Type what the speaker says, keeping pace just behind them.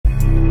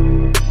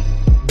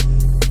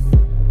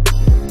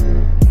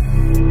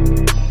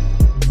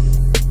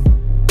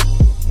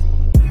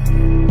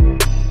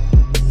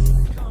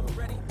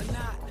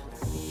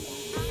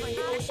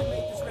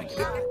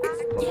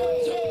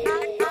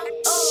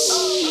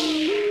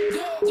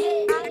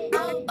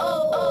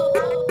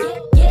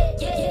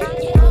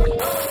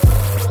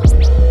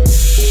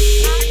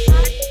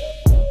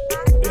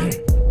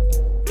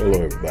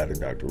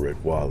Dr.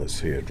 Rick Wallace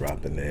here,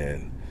 dropping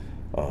in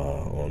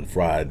on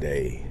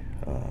Friday,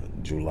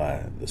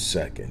 July the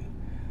 2nd.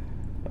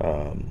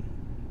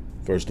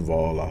 First of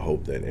all, I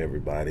hope that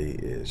everybody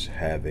is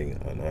having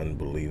an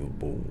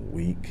unbelievable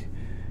week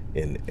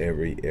in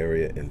every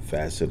area and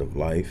facet of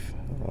life.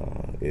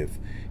 If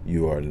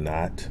you are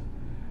not,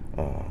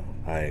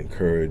 I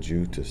encourage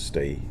you to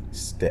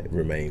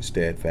remain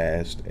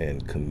steadfast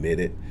and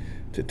committed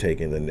to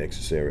taking the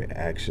necessary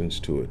actions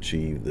to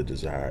achieve the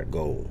desired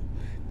goal.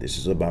 This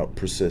is about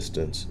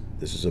persistence.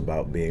 This is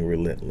about being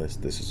relentless.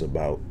 This is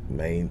about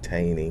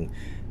maintaining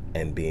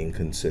and being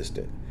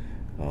consistent.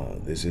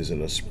 This isn't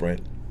a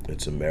sprint,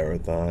 it's a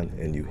marathon,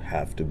 and you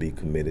have to be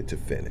committed to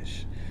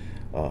finish.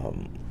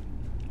 On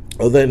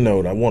that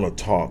note, I want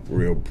to talk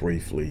real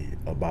briefly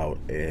about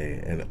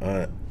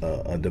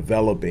a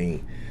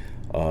developing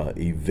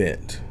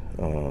event.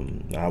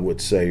 I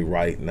would say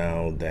right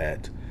now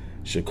that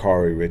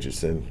Sha'Carri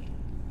Richardson,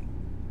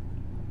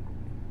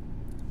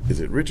 is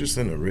it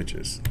Richardson or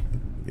Riches?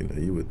 You know,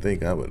 you would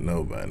think I would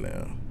know by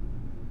now.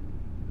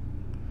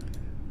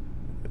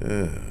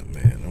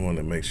 Man, I want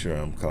to make sure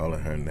I'm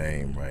calling her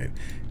name right.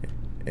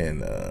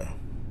 And I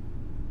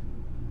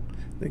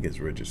think it's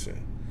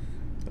Richardson.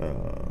 I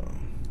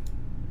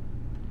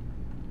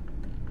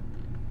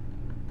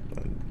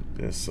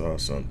just saw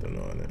something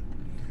on it,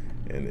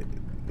 and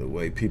the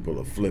way people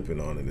are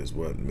flipping on it is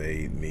what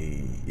made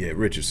me,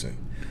 Richardson,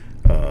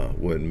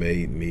 what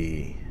made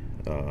me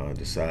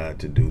decide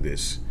to do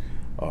this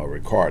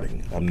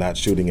recording. I'm not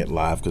shooting it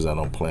live because I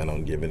don't plan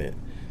on giving it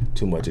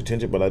too much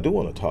attention, but I do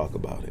want to talk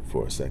about it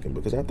for a second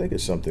because I think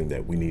it's something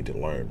that we need to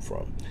learn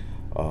from.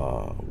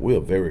 We're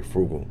very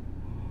frugal,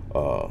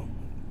 not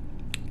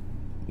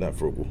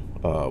frugal,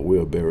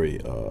 we're very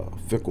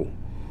fickle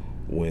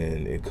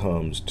when it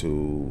comes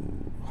to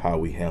how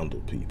we handle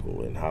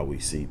people and how we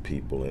see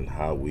people and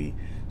how we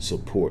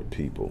support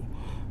people.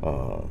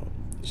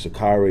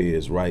 Sha'Carri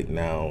is right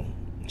now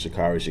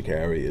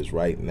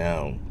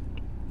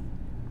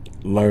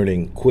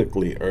learning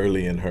quickly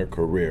early in her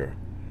career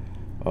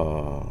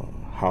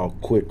how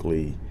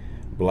quickly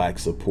black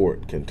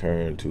support can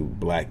turn to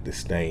black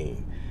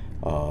disdain,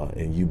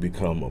 and you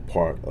become a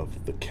part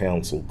of the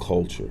cancel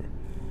culture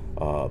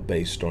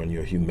based on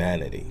your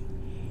humanity.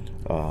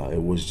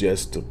 It was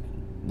just a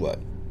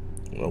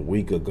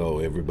week ago,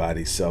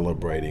 everybody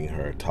celebrating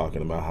her,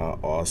 talking about how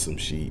awesome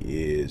she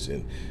is,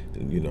 and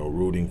you know,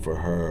 rooting for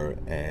her.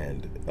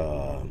 And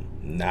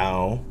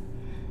now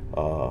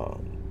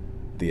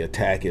the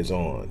attack is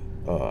on.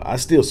 I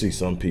still see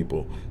some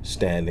people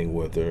standing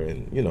with her,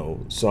 and you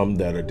know, some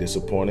that are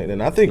disappointed,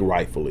 and I think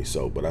rightfully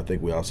so. But I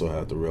think we also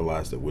have to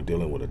realize that we're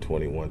dealing with a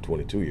 21,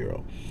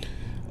 22-year-old.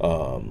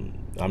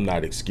 I'm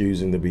not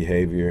excusing the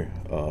behavior.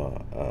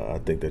 I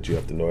think that you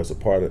have to know, as a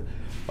part of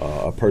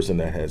a person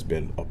that has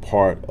been a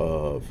part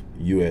of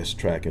U.S.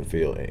 track and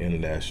field and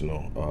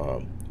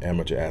international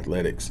amateur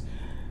athletics,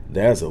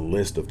 there's a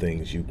list of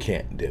things you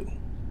can't do.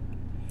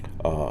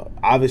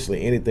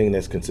 Obviously, anything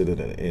that's considered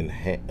an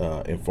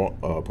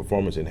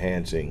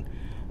performance-enhancing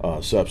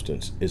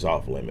substance is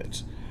off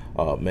limits.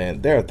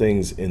 Man, there are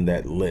things in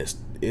that list.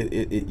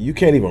 You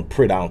can't even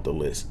print out the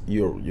list.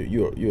 You'll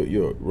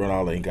run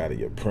all the ink out of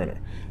your printer.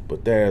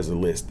 But there's a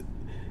list.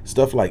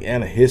 Stuff like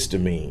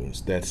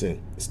antihistamines, that's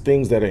in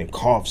things that are in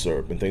cough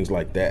syrup and things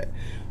like that,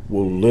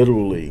 will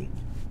literally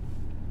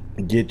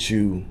get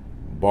you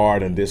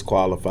barred and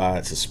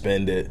disqualified,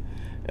 suspended,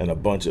 and a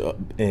bunch of,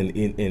 and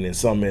in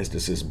some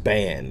instances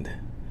banned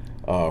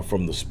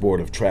from the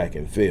sport of track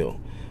and field.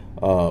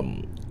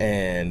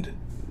 And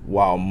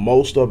while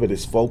most of it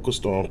is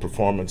focused on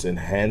performance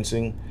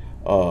enhancing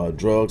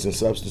drugs and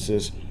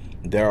substances,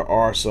 there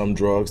are some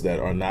drugs that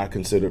are not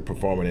considered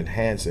performance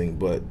enhancing,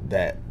 but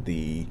that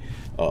the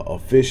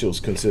officials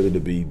consider to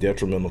be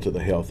detrimental to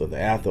the health of the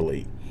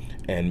athlete,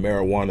 and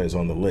marijuana is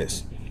on the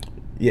list.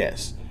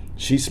 Yes,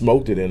 she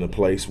smoked it in a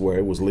place where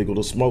it was legal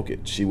to smoke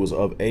it. She was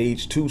of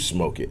age to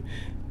smoke it,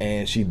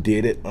 and she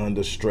did it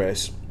under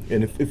stress.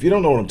 And if you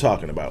don't know what I'm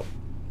talking about,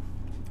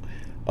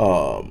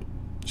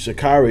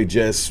 Sha'Carri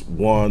just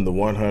won the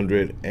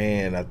 100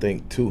 and I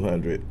think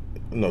 200.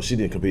 No, she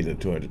didn't compete in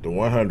the 200. The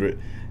 100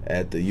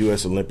 at the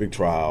U.S. Olympic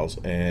trials,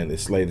 and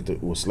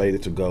was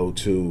slated to go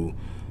to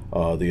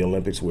the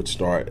Olympics, which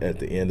start at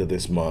the end of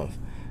this month,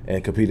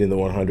 and compete in the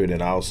 100,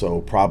 and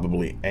also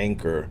probably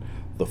anchor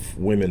the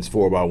women's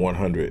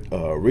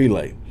 4x100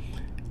 relay.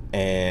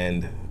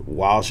 And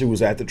while she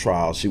was at the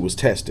trial, she was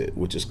tested,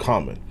 which is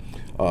common.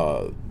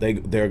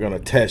 They're going to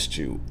test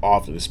you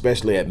often,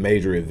 especially at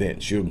major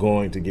events. You're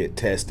going to get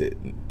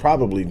tested,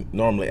 probably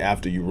normally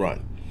after you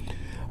run.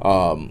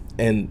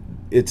 And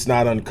it's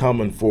not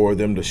uncommon for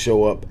them to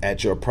show up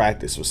at your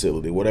practice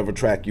facility, whatever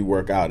track you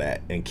work out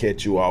at, and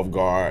catch you off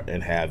guard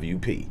and have you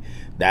pee.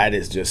 That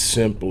is just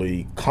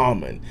simply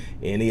common.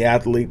 Any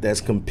athlete that's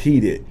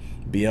competed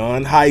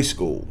beyond high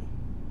school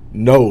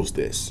knows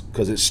this,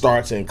 because it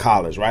starts in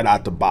college, right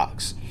out the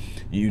box.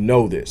 You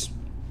know this.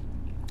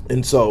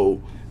 And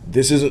so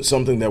This isn't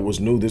something that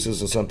was new. This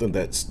isn't something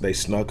that they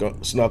snuck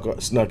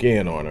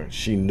in on her.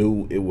 She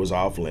knew it was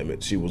off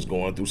limits. She was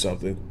going through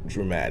something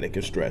dramatic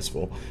and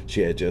stressful.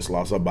 She had just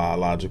lost her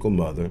biological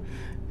mother,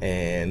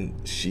 and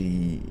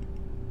she,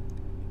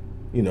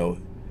 you know,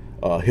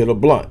 hit a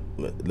blunt.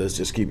 Let's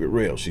just keep it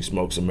real. She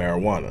smoked some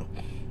marijuana,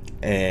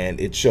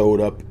 and it showed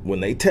up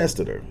when they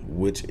tested her,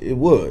 which it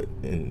would,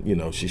 and you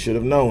know, she should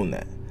have known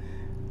that.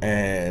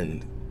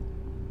 And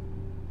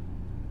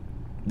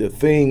the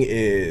thing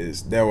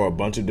is, there were a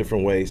bunch of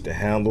different ways to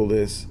handle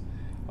this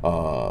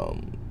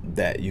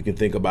that you can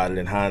think about it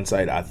in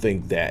hindsight. I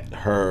think that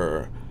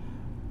her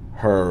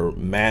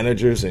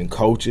managers and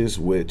coaches,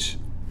 which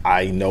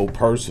I know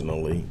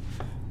personally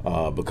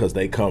because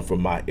they come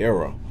from my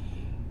era,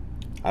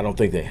 I don't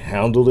think they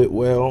handled it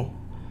well.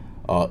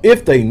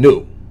 If they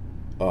knew,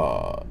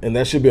 and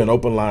that should be an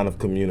open line of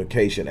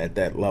communication at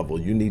that level.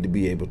 You need to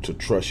be able to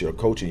trust your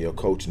coach, and your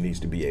coach needs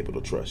to be able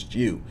to trust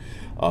you.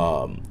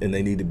 And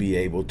they need to be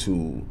able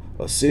to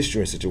assist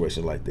you in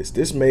situations like this.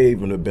 This may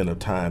even have been a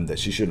time that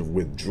she should have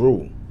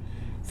withdrew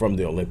from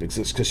the Olympics,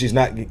 because she's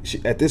not,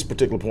 at this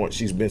particular point,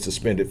 she's been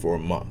suspended for a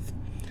month.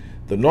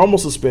 The normal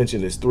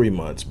suspension is 3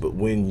 months, but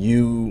when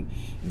you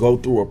go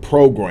through a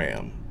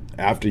program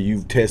after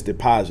you've tested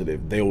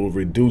positive, they will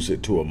reduce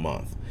it to a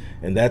month.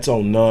 And that's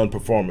on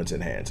non-performance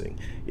enhancing.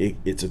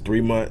 It's a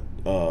 3-month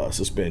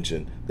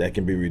suspension that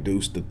can be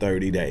reduced to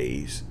 30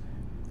 days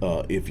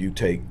if you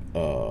take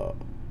a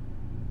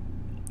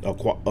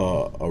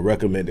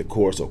recommended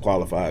course or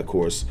qualified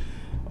course,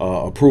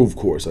 approved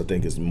course, I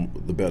think is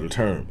the better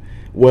term.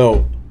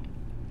 Well,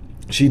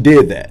 she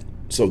did that.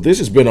 So this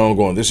has been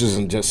ongoing. This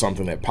isn't just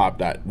something that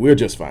popped out. We're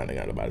just finding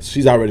out about it.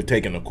 She's already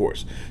taken the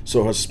course.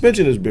 So her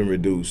suspension has been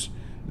reduced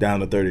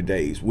down to 30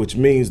 days, which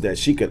means that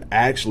she could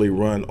actually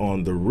run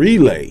on the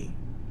relay.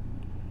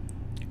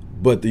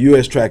 But the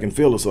U.S. Track and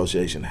Field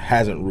Association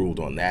hasn't ruled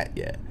on that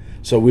yet.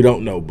 So we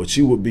don't know, but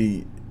she would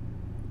be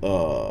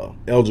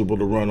eligible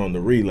to run on the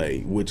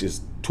relay, which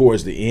is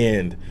towards the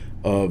end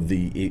of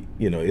the,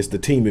 it's the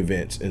team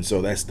events, and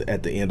so that's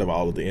at the end of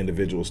all of the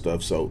individual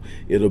stuff. So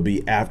it'll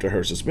be after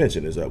her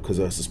suspension is up, because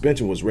her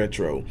suspension was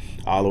retro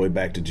all the way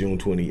back to June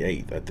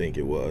 28th, I think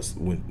it was,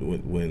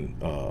 when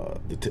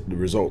the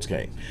results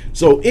came.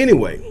 So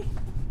anyway,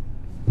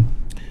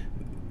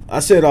 I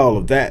said all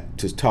of that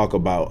to talk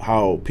about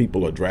how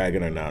people are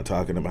dragging her now,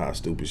 talking about how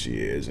stupid she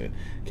is, and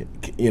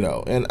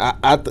and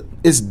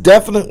it's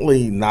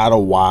definitely not a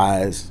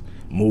wise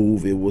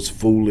move. It was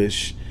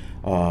foolish.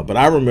 But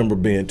I remember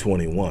being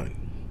 21.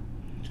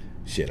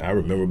 Shit, I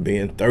remember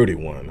being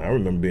 31. I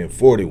remember being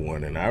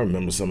 41, and I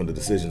remember some of the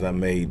decisions I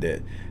made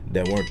that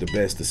weren't the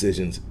best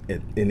decisions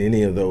in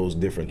any of those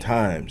different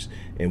times.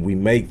 And we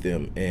make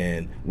them,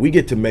 and we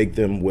get to make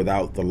them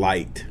without the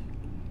light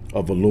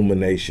of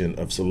illumination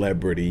of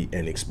celebrity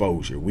and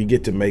exposure. We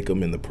get to make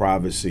them in the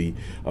privacy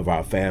of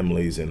our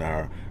families and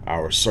our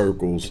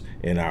circles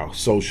and our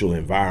social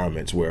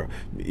environments, where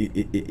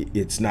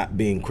it's not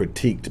being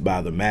critiqued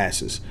by the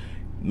masses.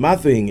 My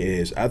thing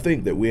is, I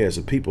think that we as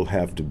a people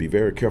have to be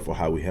very careful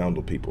how we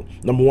handle people.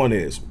 Number one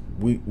is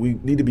we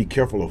need to be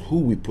careful of who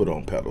we put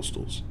on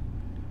pedestals.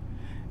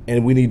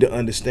 And we need to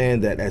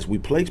understand that as we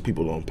place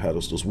people on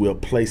pedestals, we're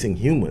placing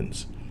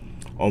humans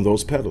on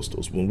those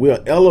pedestals. When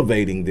we're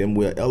elevating them,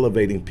 we're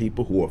elevating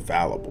people who are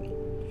fallible.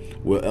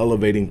 We're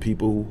elevating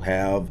people who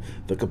have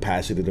the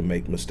capacity to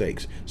make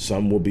mistakes.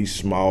 Some will be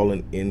small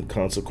and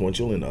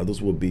inconsequential, and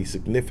others will be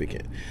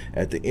significant.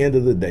 At the end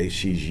of the day,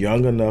 she's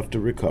young enough to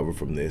recover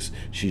from this.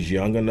 She's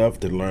young enough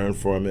to learn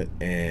from it.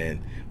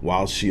 And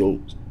while she'll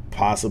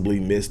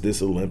possibly miss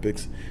this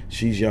Olympics,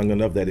 she's young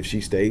enough that if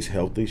she stays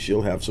healthy,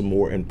 she'll have some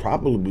more and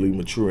probably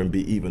mature and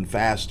be even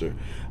faster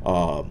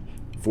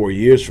 4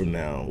 years from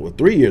now, or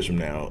 3 years from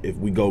now, if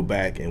we go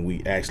back and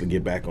we actually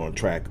get back on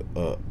track,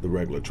 the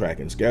regular track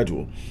and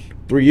schedule.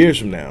 3 years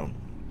from now,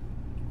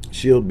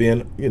 she'll be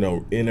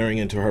entering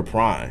into her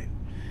prime,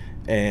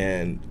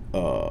 and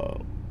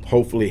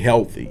hopefully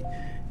healthy,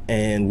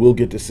 and we'll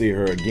get to see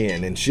her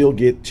again, and she'll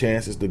get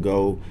chances to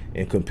go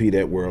and compete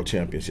at world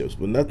championships,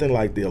 but nothing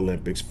like the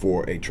Olympics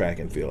for a track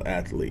and field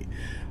athlete.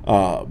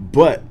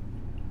 But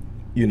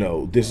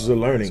this is a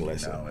learning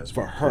lesson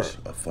for her.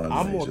 A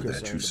fundraiser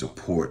that you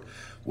support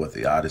what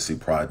the Odyssey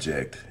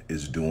Project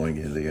is doing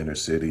in the inner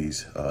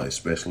cities,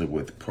 especially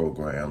with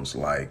programs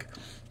like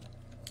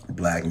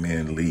Black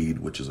Men Lead,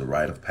 which is a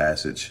rite of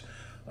passage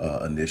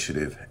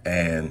initiative,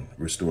 and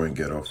Restoring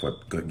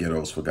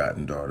Ghetto's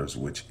Forgotten Daughters,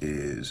 which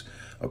is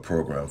a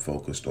program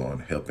focused on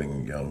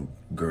helping young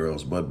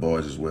girls, but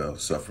boys as well,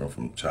 suffering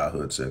from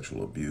childhood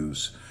sexual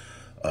abuse,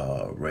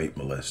 rape,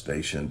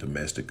 molestation,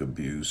 domestic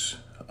abuse,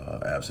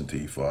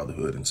 absentee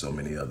fatherhood, and so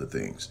many other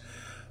things.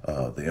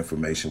 The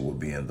information will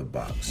be in the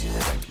box.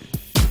 Thank you.